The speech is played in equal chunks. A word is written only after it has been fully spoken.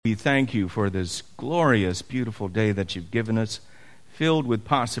We thank you for this glorious, beautiful day that you've given us, filled with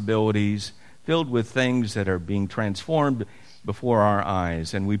possibilities, filled with things that are being transformed before our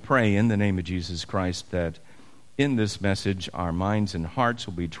eyes. And we pray in the name of Jesus Christ that in this message our minds and hearts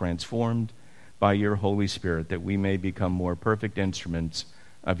will be transformed by your Holy Spirit, that we may become more perfect instruments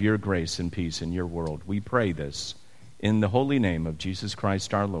of your grace and peace in your world. We pray this in the holy name of Jesus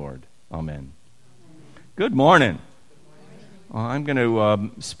Christ our Lord. Amen. Good morning. I'm going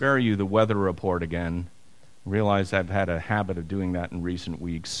to spare you the weather report again. Realize I've had a habit of doing that in recent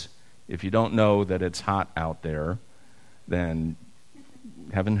weeks. If you don't know that it's hot out there, then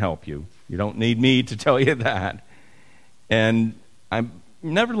heaven help you. You don't need me to tell you that. And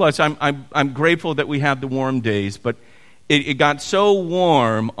nevertheless, I'm grateful that we have the warm days, but it got so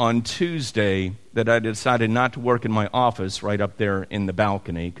warm on Tuesday that I decided not to work in my office right up there in the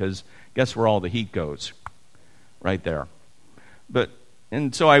balcony, because guess where all the heat goes? Right there.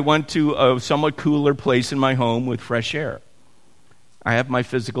 And so I went to a somewhat cooler place in my home with fresh air. I have my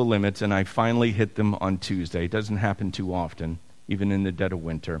physical limits, and I finally hit them on Tuesday. It doesn't happen too often, even in the dead of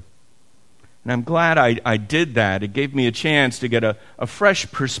winter. And I'm glad I did that. It gave me a chance to get a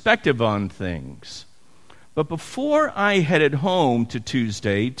fresh perspective on things. But before I headed home to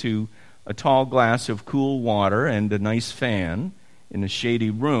Tuesday to a tall glass of cool water and a nice fan in a shady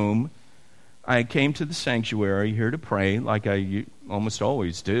room, I came to the sanctuary here to pray like I almost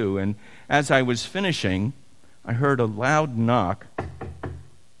always do. And as I was finishing, I heard a loud knock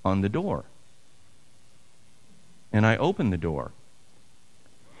on the door. And I opened the door.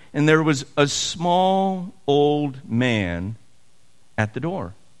 And there was a small old man at the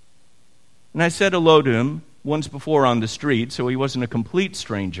door. And I said hello to him once before on the street, so he wasn't a complete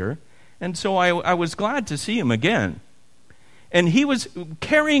stranger. And so I was glad to see him again. And he was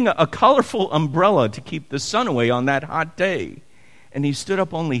carrying a colorful umbrella to keep the sun away on that hot day. And he stood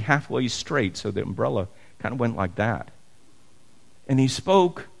up only halfway straight, so the umbrella kind of went like that. And he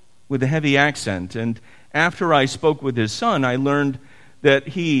spoke with a heavy accent. And after I spoke with his son, I learned that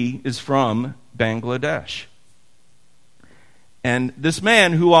he is from Bangladesh. And this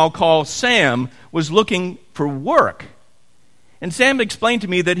man, who I'll call Sam, was looking for work. And Sam explained to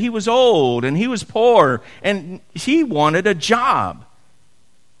me that he was old and he was poor and he wanted a job.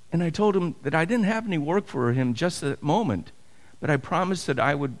 And I told him that I didn't have any work for him just at that moment, but I promised that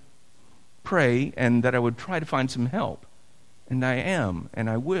I would pray and that I would try to find some help. And I am, and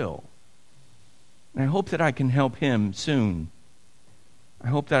I will. And I hope that I can help him soon. I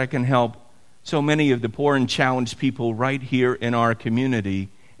hope that I can help so many of the poor and challenged people right here in our community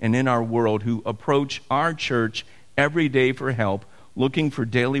and in our world who approach our church every day for help, looking for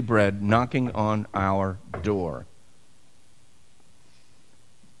daily bread, knocking on our door.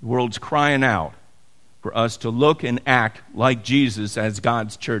 The world's crying out for us to look and act like Jesus as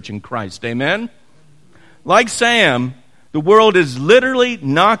God's church in Christ. Amen? Like Sam, the world is literally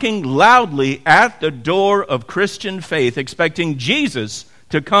knocking loudly at the door of Christian faith, expecting Jesus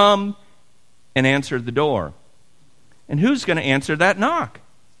to come and answer the door. And who's going to answer that knock?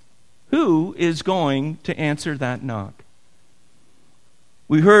 Who is going to answer that knock?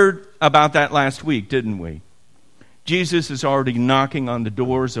 We heard about that last week, didn't we? Jesus is already knocking on the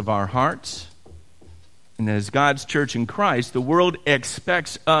doors of our hearts. And as God's church in Christ, the world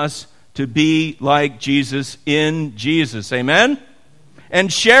expects us to be like Jesus in Jesus. Amen?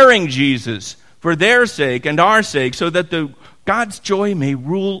 And sharing Jesus for their sake and our sake, so that God's joy may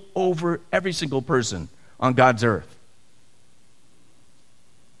rule over every single person on God's earth.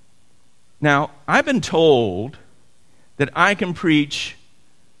 Now, I've been told that I can preach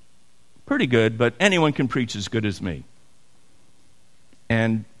pretty good, but anyone can preach as good as me.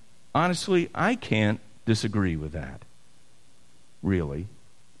 And honestly, I can't disagree with that. Really.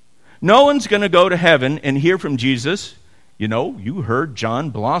 No one's going to go to heaven and hear from Jesus. You know, you heard John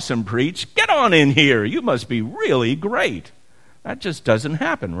Blossom preach. Get on in here. You must be really great. That just doesn't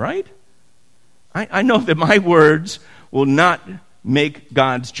happen, right? I know that my words will not make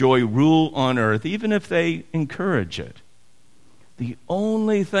God's joy rule on earth, even if they encourage it. The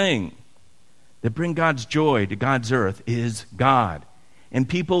only thing that bring God's joy to God's earth is God, and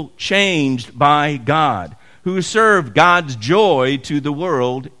people changed by God, who serve God's joy to the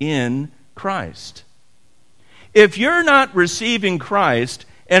world in Christ. If you're not receiving Christ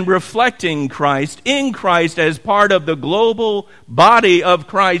and reflecting Christ in Christ as part of the global body of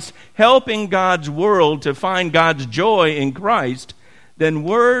Christ, helping God's world to find God's joy in Christ, then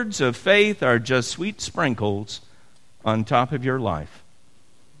words of faith are just sweet sprinkles on top of your life.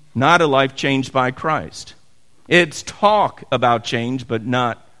 Not a life changed by Christ. It's talk about change, but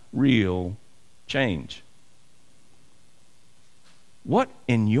not real change. What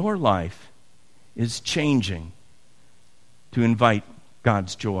in your life is changing to invite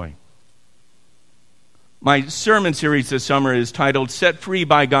God's joy? My sermon series this summer is titled Set Free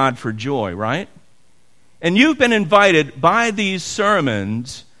by God for Joy, right? And you've been invited by these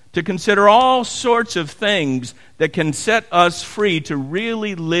sermons to consider all sorts of things that can set us free to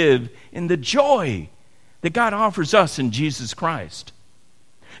really live in the joy that God offers us in Jesus Christ.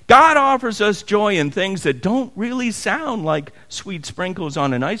 God offers us joy in things that don't really sound like sweet sprinkles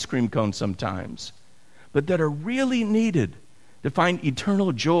on an ice cream cone sometimes, but that are really needed to find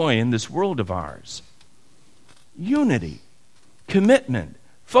eternal joy in this world of ours. Unity, commitment,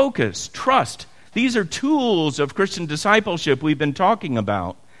 focus, trust. These are tools of Christian discipleship we've been talking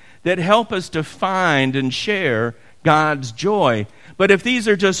about that help us to find and share God's joy. But if these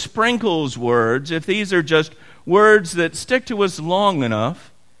are just sprinkles words, if these are just words that stick to us long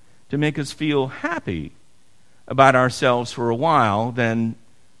enough to make us feel happy about ourselves for a while, then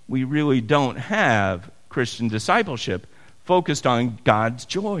we really don't have Christian discipleship focused on God's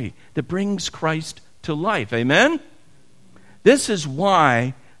joy that brings Christ to life. Amen? This is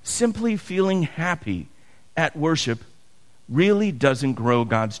why simply feeling happy at worship really doesn't grow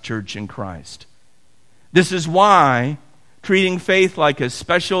God's church in Christ. This is why treating faith like a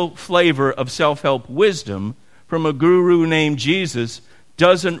special flavor of self-help wisdom from a guru named Jesus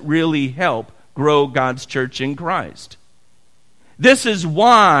doesn't really help grow God's church in Christ. This is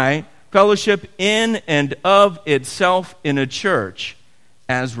why fellowship in and of itself in a church,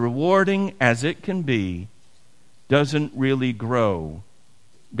 as rewarding as it can be, doesn't really grow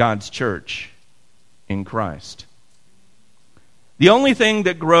God's church in Christ. The only thing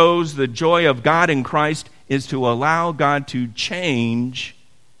that grows the joy of God in Christ is to allow God to change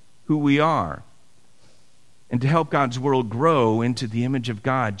who we are and to help God's world grow into the image of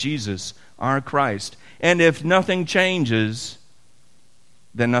God, Jesus, our Christ. And if nothing changes,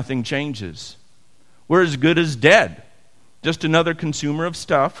 then nothing changes. We're as good as dead, just another consumer of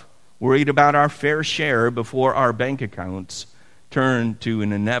stuff, worried about our fair share before our bank accounts turn to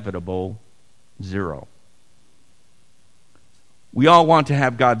an inevitable zero. We all want to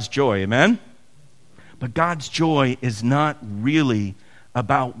have God's joy, amen? But God's joy is not really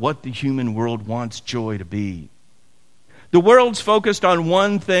about what the human world wants joy to be. The world's focused on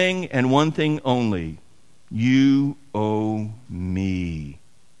one thing and one thing only. You owe me.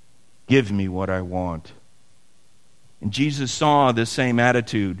 Give me what I want. And Jesus saw the same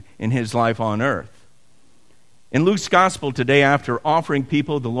attitude in his life on earth. In Luke's gospel today, after offering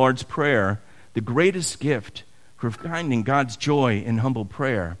people the Lord's Prayer, the greatest gift for finding God's joy in humble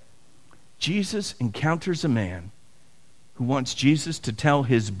prayer, Jesus encounters a man who wants Jesus to tell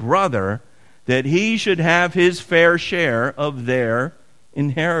his brother that he should have his fair share of their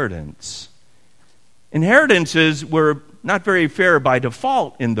inheritance. Inheritances were not very fair by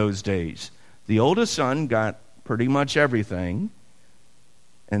default in those days. The oldest son got pretty much everything,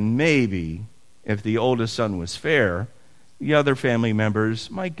 and maybe, if the oldest son was fair, the other family members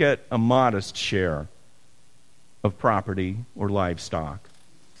might get a modest share of property or livestock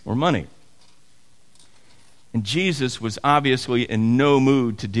or money. And Jesus was obviously in no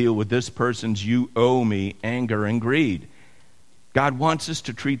mood to deal with this person's "you owe me" anger and greed. God wants us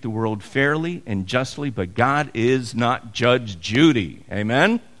to treat the world fairly and justly, but God is not Judge Judy.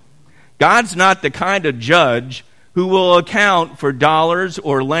 Amen? God's not the kind of judge who will account for dollars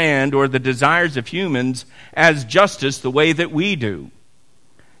or land or the desires of humans as justice the way that we do.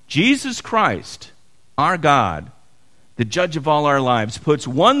 Jesus Christ, our God, the judge of all our lives, puts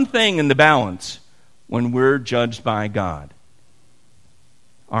one thing in the balance when we're judged by God: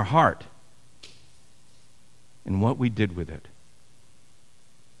 our heart and what we did with it.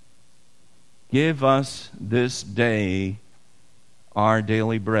 Give us this day our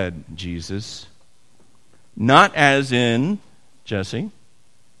daily bread, Jesus. Not as in, Jesse,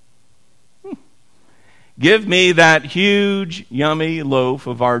 give me that huge, yummy loaf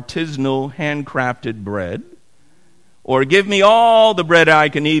of artisanal, handcrafted bread, or give me all the bread I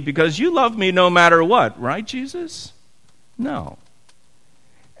can eat because you love me no matter what, right, Jesus? No.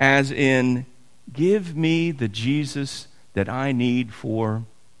 As in, give me the Jesus that I need for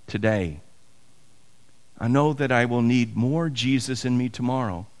today. I know that I will need more Jesus in me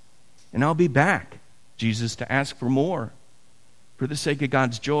tomorrow, and I'll be back, Jesus, to ask for more for the sake of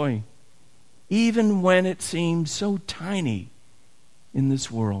God's joy, even when it seems so tiny in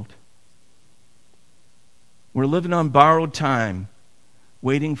this world. We're living on borrowed time,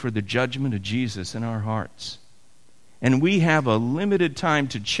 waiting for the judgment of Jesus in our hearts. And we have a limited time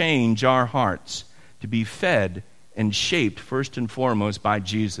to change our hearts, to be fed and shaped first and foremost by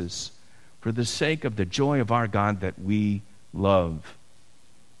Jesus, for the sake of the joy of our God that we love.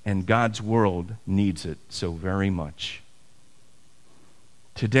 And God's world needs it so very much.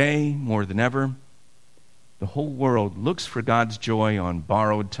 Today, more than ever, the whole world looks for God's joy on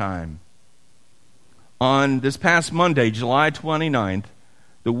borrowed time. On this past Monday, July 29th,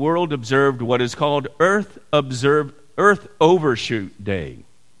 the world observed what is called Earth Overshoot Day.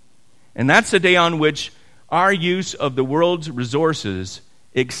 And that's the day on which our use of the world's resources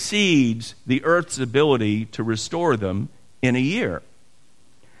exceeds the Earth's ability to restore them in a year.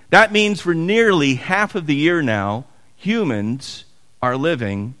 That means for nearly half of the year now, humans are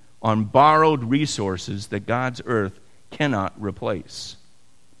living on borrowed resources that God's earth cannot replace.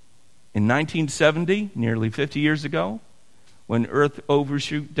 In 1970, nearly 50 years ago, when Earth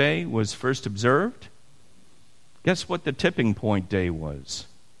Overshoot Day was first observed, guess what the tipping point day was?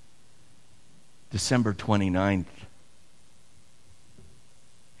 December 29th.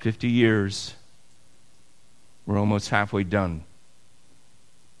 50 years, we're almost halfway done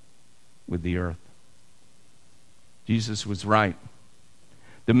with the earth. Jesus was right.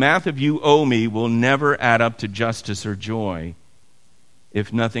 The math of you owe me will never add up to justice or joy.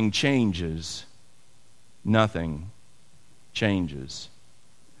 If nothing changes, nothing changes.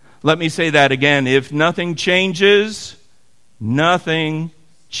 Let me say that again. If nothing changes, nothing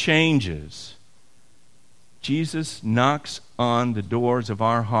changes. Jesus knocks on the doors of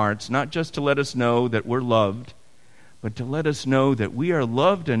our hearts, not just to let us know that we're loved, but to let us know that we are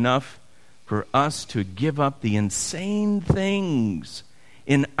loved enough for us to give up the insane things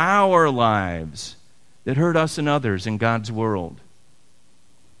in our lives that hurt us and others in God's world.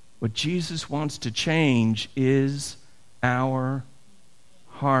 What Jesus wants to change is our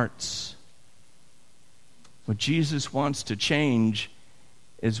hearts. What Jesus wants to change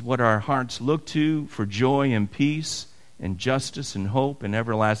is what our hearts look to for joy and peace and justice and hope and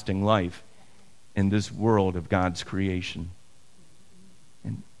everlasting life in this world of God's creation.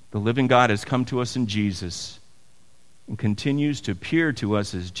 And the living God has come to us in Jesus and continues to appear to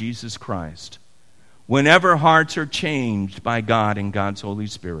us as Jesus Christ whenever hearts are changed by God and God's Holy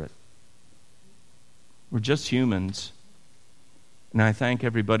Spirit. We're just humans, and I thank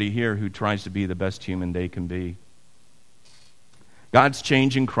everybody here who tries to be the best human they can be. God's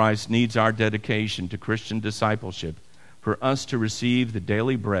change in Christ needs our dedication to Christian discipleship for us to receive the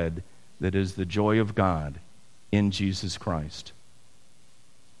daily bread that is the joy of God in Jesus Christ.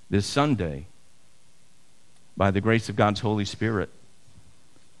 This Sunday, by the grace of God's Holy Spirit,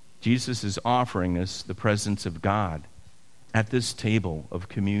 Jesus is offering us the presence of God at this table of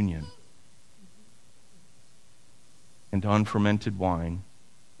communion and unfermented wine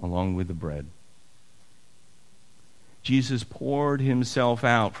along with the bread. Jesus poured himself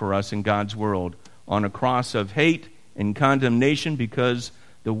out for us in God's world on a cross of hate and condemnation because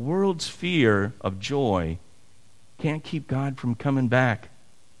the world's fear of joy can't keep God from coming back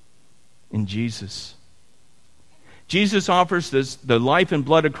in Jesus. Jesus offers the life and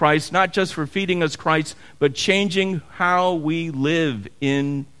blood of Christ, not just for feeding us Christ, but changing how we live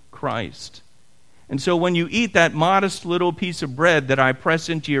in Christ. And so when you eat that modest little piece of bread that I press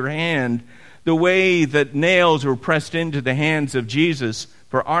into your hand, the way that nails were pressed into the hands of Jesus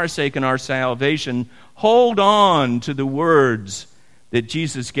for our sake and our salvation, hold on to the words that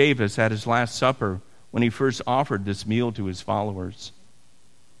Jesus gave us at his Last Supper when he first offered this meal to his followers.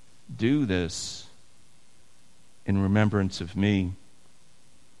 Do this in remembrance of me.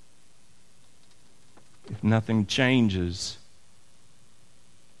 If nothing changes,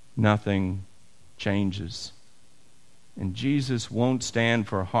 nothing changes. And Jesus won't stand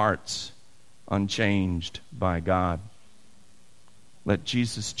for hearts unchanged by God. Let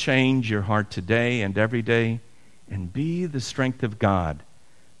Jesus change your heart today and every day and be the strength of God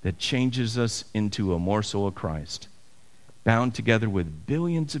that changes us into a morsel of Christ, bound together with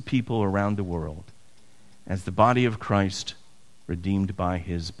billions of people around the world as the body of Christ redeemed by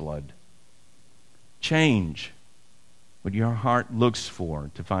his blood. Change what your heart looks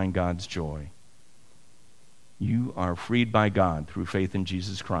for to find God's joy. You are freed by God through faith in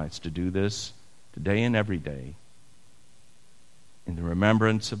Jesus Christ to do this today and every day in the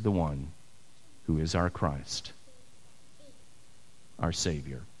remembrance of the one who is our Christ, our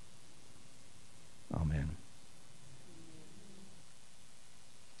Savior. Amen.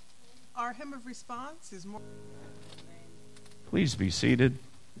 Our hymn of response is more. Please be seated.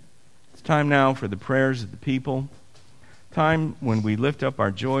 It's time now for the prayers of the people. Time when we lift up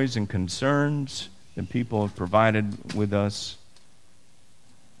our joys and concerns that people have provided with us.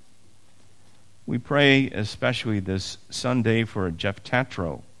 We pray especially this Sunday for Jeff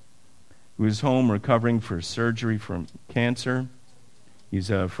Tatro, who is home recovering for surgery from cancer. He's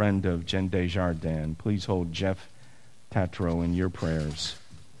a friend of Jen Desjardins. Please hold Jeff Tatro in your prayers.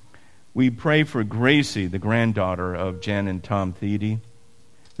 We pray for Gracie, the granddaughter of Jan and Tom Thede,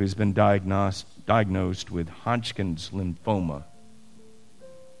 who has been diagnosed with Hodgkin's lymphoma.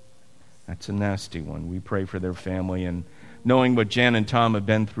 That's a nasty one. We pray for their family, and knowing what Jan and Tom have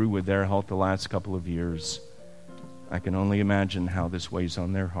been through with their health the last couple of years, I can only imagine how this weighs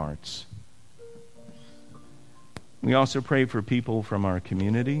on their hearts. We also pray for people from our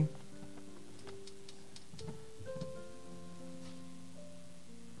community.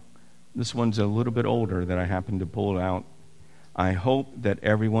 This one's a little bit older that I happened to pull out. I hope that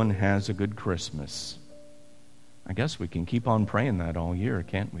everyone has a good Christmas. I guess we can keep on praying that all year,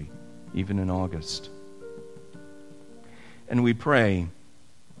 can't we? Even in August. And we pray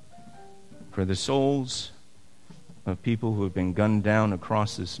for the souls of people who have been gunned down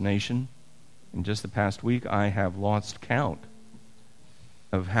across this nation. In just the past week, I have lost count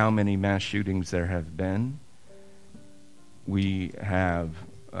of how many mass shootings there have been. We have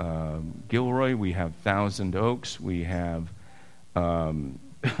Gilroy, we have Thousand Oaks, we have the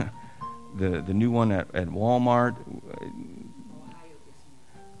new one at Walmart.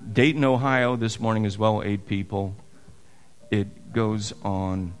 Dayton, Ohio this morning as well, 8 people. It goes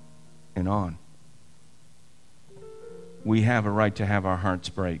on and on. We have a right to have our hearts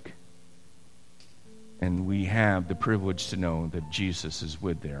break. And we have the privilege to know that Jesus is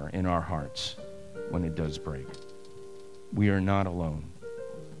with there in our hearts when it does break. We are not alone.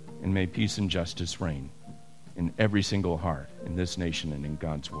 And may peace and justice reign in every single heart in this nation and in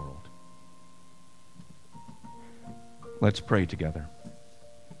God's world. Let's pray together.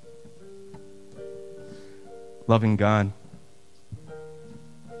 Loving God,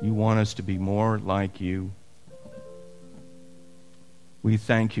 you want us to be more like you. We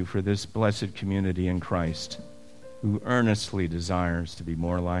thank you for this blessed community in Christ who earnestly desires to be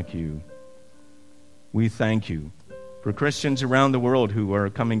more like you. We thank you for Christians around the world who are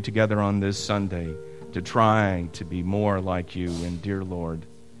coming together on this Sunday to try to be more like you. And dear Lord,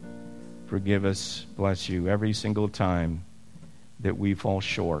 forgive us, bless you, every single time that we fall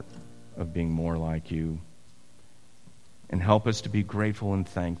short of being more like you. And help us to be grateful and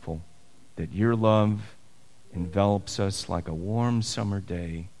thankful that your love envelops us like a warm summer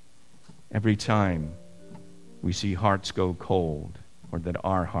day every time we see hearts go cold or that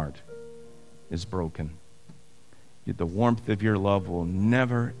our heart is broken. Yet the warmth of your love will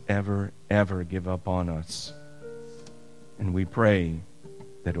never, ever, ever give up on us. And we pray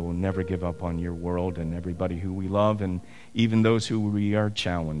that it will never give up on your world and everybody who we love and even those who we are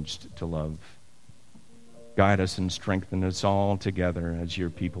challenged to love. Guide us and strengthen us all together as your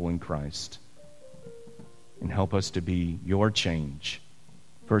people in Christ. And help us to be your change,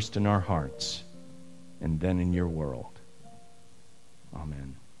 first in our hearts and then in your world.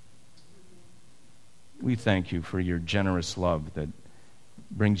 Amen. We thank you for your generous love that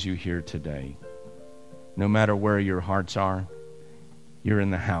brings you here today. No matter where your hearts are, you're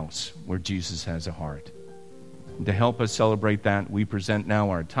in the house where Jesus has a heart. And to help us celebrate that, we present now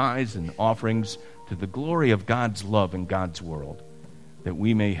our tithes and offerings to the glory of God's love in God's world, that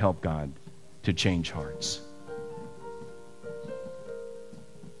we may help God to change hearts.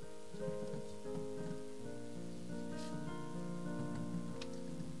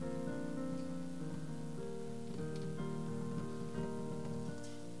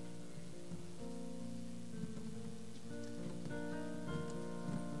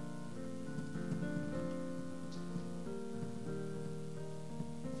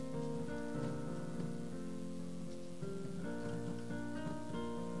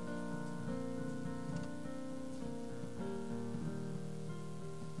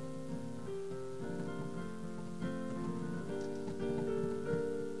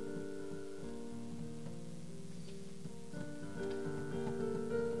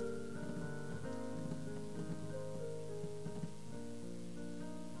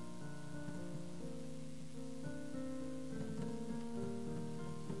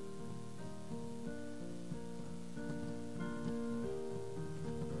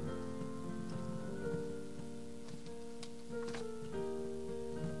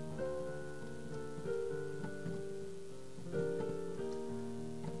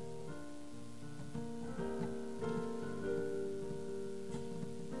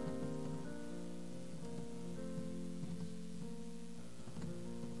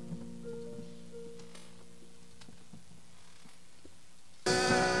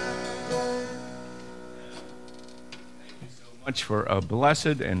 Much for a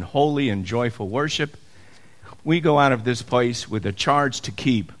blessed and holy and joyful worship. We go out of this place with a charge to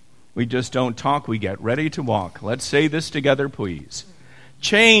keep. We just don't talk, we get ready to walk. Let's say this together, please.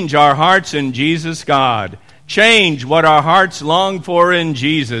 Change our hearts in Jesus, God. Change what our hearts long for in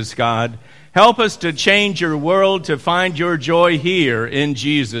Jesus, God. Help us to change your world to find your joy here in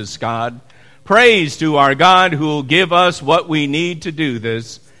Jesus, God. Praise to our God who will give us what we need to do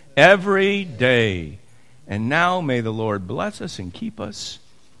this every day. And now may the Lord bless us and keep us.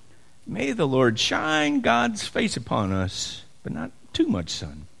 May the Lord shine God's face upon us, but not too much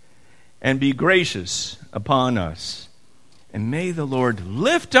sun, and be gracious upon us. And may the Lord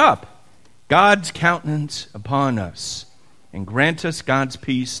lift up God's countenance upon us and grant us God's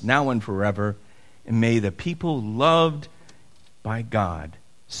peace now and forever. And may the people loved by God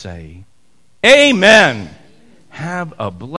say, Amen. Have a blessed